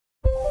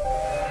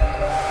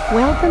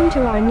Welcome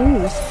to our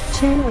news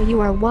channel. You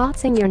are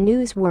watching your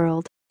news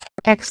world.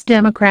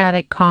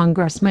 Ex-Democratic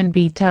Congressman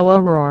Beto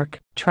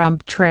O'Rourke,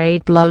 Trump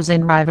trade blows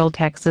in rival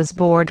Texas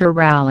border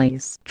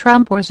rallies.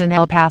 Trump was in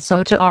El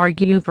Paso to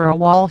argue for a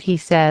wall he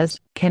says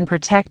can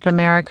protect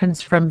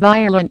Americans from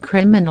violent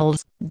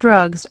criminals,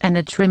 drugs and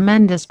a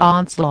tremendous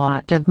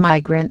onslaught of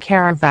migrant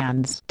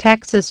caravans.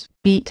 Texas,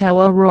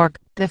 Beto O'Rourke,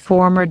 the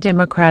former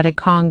Democratic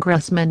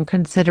congressman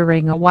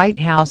considering a White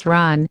House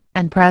run,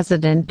 and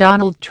President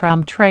Donald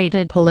Trump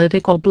traded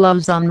political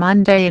blows on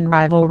Monday in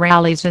rival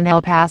rallies in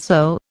El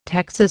Paso,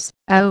 Texas,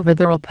 over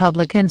the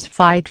Republicans'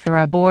 fight for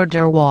a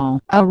border wall.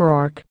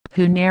 O'Rourke,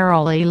 who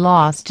narrowly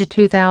lost a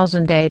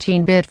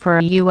 2018 bid for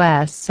a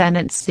U.S.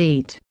 Senate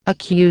seat,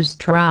 accused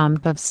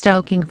Trump of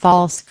stoking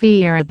false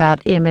fear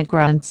about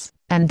immigrants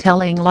and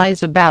telling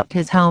lies about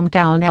his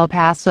hometown El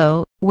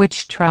Paso,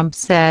 which Trump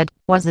said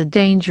was a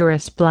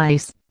dangerous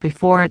place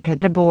before it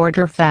hit a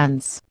border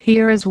fence.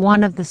 "Here is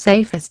one of the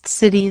safest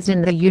cities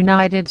in the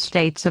United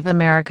States of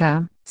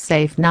America,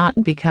 safe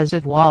not because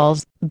of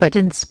walls, but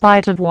in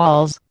spite of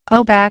walls,"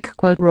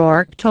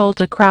 O'Rourke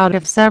told a crowd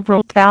of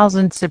several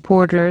thousand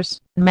supporters,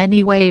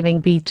 many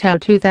waving Beto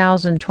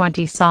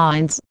 2020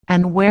 signs,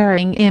 and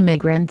wearing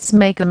Immigrants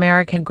Make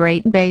America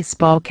Great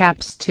baseball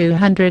caps.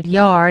 200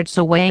 yards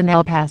away in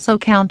El Paso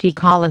County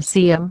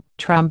Coliseum,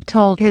 Trump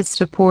told his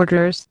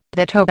supporters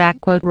that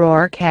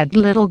O'Rourke had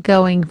little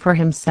going for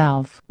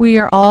himself. "We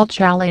are all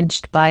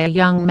challenged by a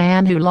young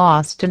man who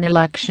lost an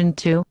election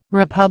to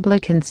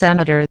Republican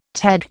Senator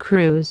Ted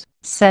Cruz,"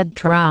 said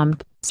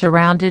Trump,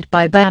 surrounded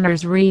by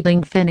banners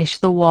reading "Finish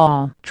the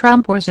Wall."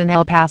 Trump was in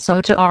El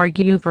Paso to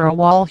argue for a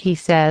wall he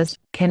says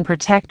can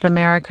protect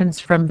Americans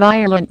from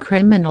violent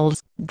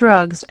criminals,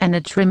 drugs and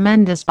a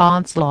tremendous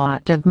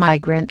onslaught of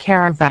migrant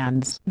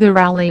caravans. The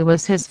rally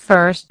was his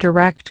first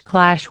direct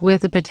clash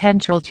with a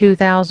potential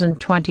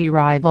 2020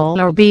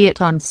 rival,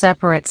 albeit on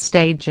separate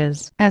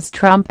stages. As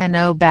Trump and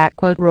O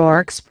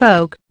Rourke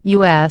spoke,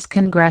 U.S.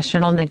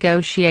 congressional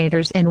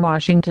negotiators in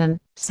Washington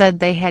said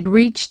they had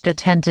reached a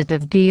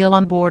tentative deal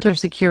on border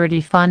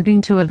security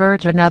funding to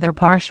avert another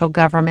partial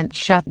government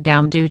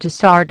shutdown due to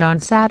start on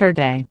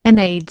Saturday. An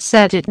aide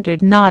said it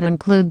did not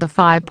include the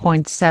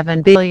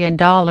 $5.7 billion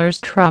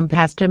Trump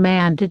has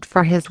demanded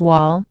for his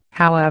wall.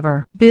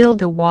 However,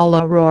 Build a Wall.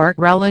 O'Rourke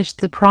relished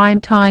the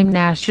primetime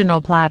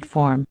national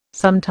platform,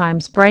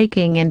 sometimes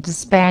breaking into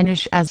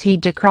Spanish as he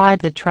decried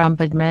the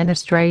Trump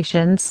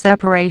administration's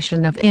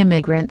separation of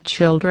immigrant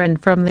children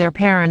from their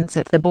parents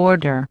at the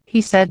border. He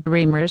said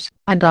dreamers,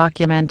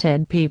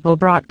 undocumented people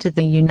brought to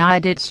the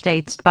United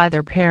States by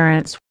their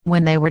parents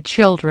when they were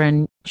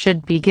children,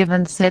 should be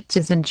given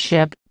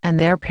citizenship, and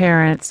their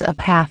parents a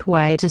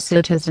pathway to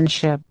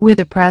citizenship. With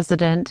a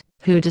president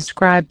who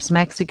describes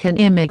Mexican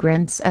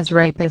immigrants as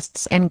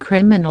rapists and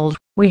criminals,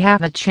 we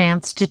have a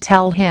chance to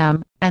tell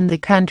him, and the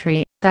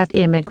country, that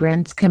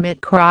immigrants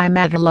commit crime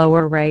at a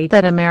lower rate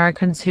than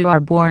Americans who are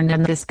born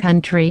in this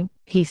country,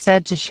 he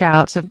said to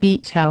shouts of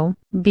 "Beto,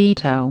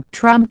 Beto."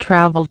 Trump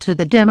traveled to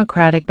the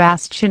Democratic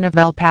bastion of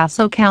El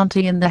Paso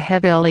County in the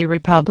heavily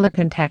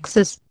Republican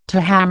Texas, to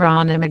hammer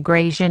on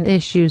immigration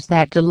issues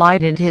that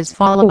delighted his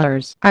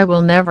followers. "I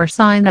will never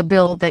sign a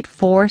bill that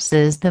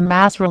forces the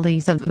mass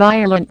release of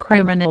violent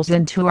criminals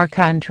into our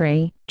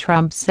country,"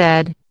 Trump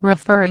said,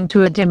 referring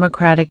to a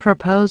Democratic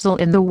proposal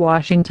in the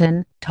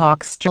Washington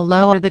talks to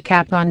lower the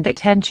cap on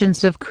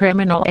detentions of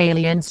criminal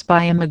aliens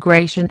by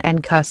Immigration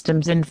and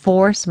Customs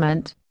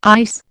Enforcement,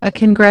 ICE. A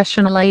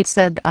congressional aide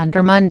said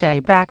under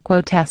Monday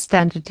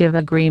tentative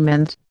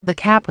agreement, the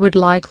cap would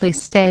likely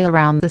stay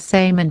around the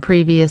same in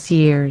previous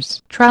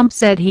years. Trump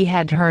said he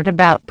had heard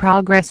about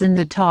progress in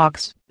the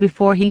talks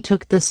before he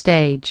took the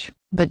stage,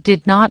 but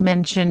did not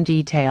mention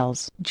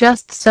details.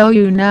 "Just so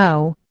you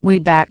know,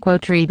 we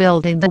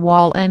rebuilding the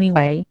wall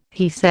anyway,"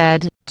 he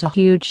said, to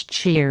huge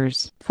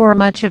cheers. For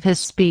much of his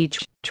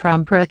speech,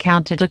 Trump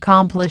recounted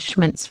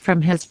accomplishments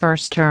from his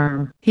first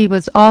term. He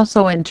was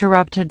also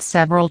interrupted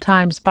several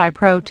times by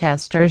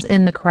protesters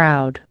in the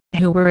crowd,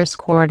 who were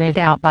escorted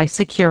out by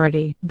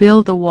security.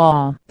 "Build the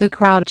wall," the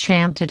crowd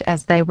chanted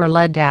as they were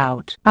led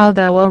out.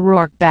 Although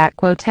O'Rourke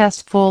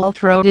test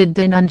full-throated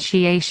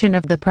denunciation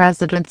of the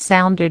president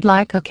sounded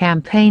like a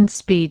campaign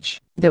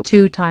speech, the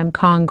two-time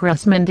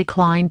congressman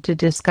declined to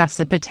discuss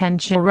a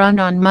potential run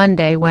on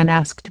Monday when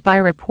asked by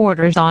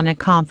reporters on a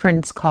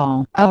conference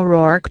call.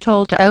 O'Rourke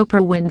told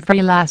Oprah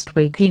Winfrey last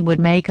week he would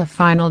make a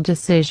final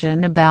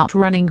decision about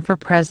running for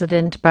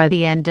president by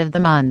the end of the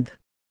month.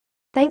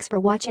 Thanks for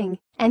watching,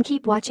 and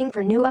keep watching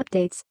for new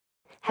updates.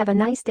 Have a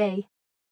nice day.